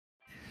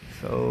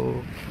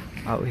So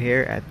out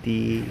here at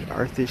the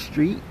Arthur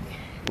Street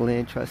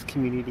Land Trust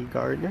Community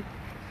Gardener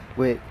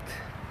with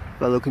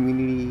fellow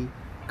community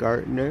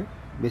gardener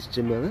Miss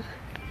Jamilah,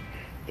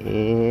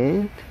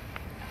 and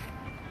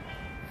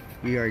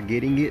we are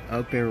getting it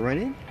up and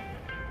running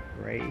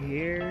right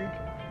here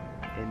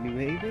in New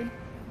Haven,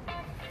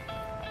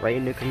 right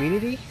in the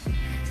community.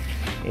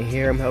 And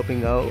here I'm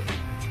helping out,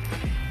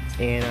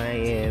 and I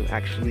am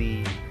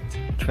actually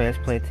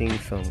transplanting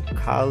some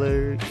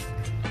collards,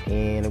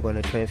 and I'm going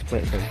to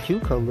transplant some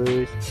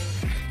cucumbers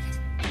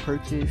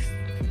purchased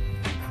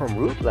from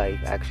Root Life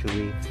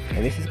actually.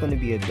 And this is going to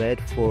be a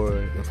bed for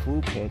the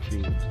food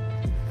pantry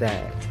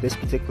that this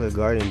particular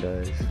garden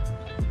does,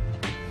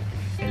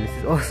 and this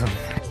is awesome.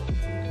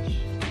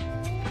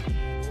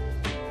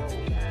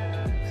 We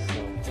have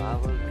some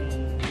fava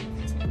beans,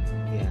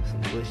 we have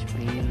some bush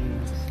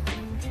beans,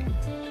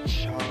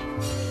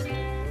 chard,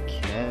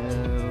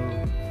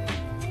 kale,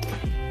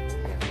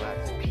 we have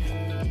lots of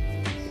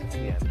peas,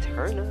 we have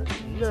turnips,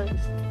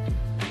 nuts,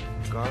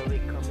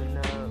 garlic coming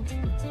up.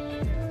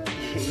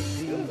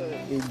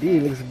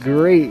 Indeed, it looks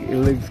great. It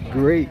looks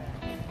great.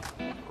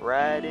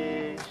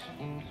 Radish,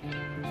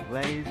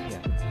 lettuce, we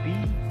have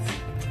beets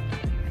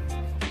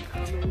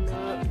coming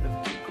up,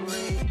 looking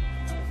great.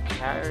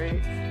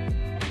 Carrots,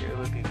 they're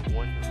looking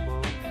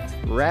wonderful.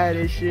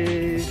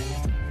 Radishes,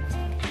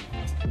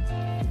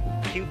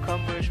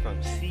 cucumbers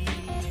from seed.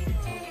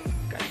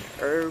 Got the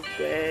herb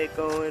bed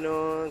going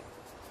on.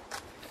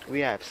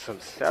 We have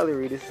some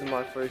celery. This is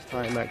my first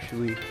time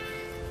actually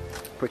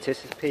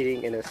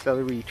participating in a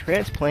celery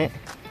transplant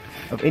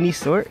of any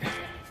sort.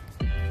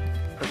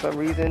 For some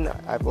reason,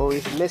 I've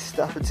always missed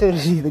the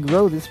opportunity to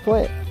grow this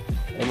plant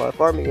in my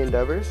farming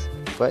endeavors,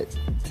 but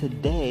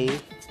today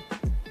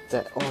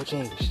that all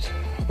changed.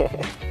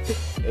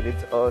 And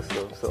it's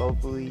awesome. So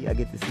hopefully I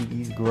get to see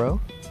these grow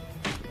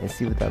and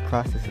see what that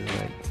process is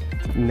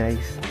like.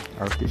 Nice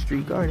Arthur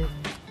Street garden.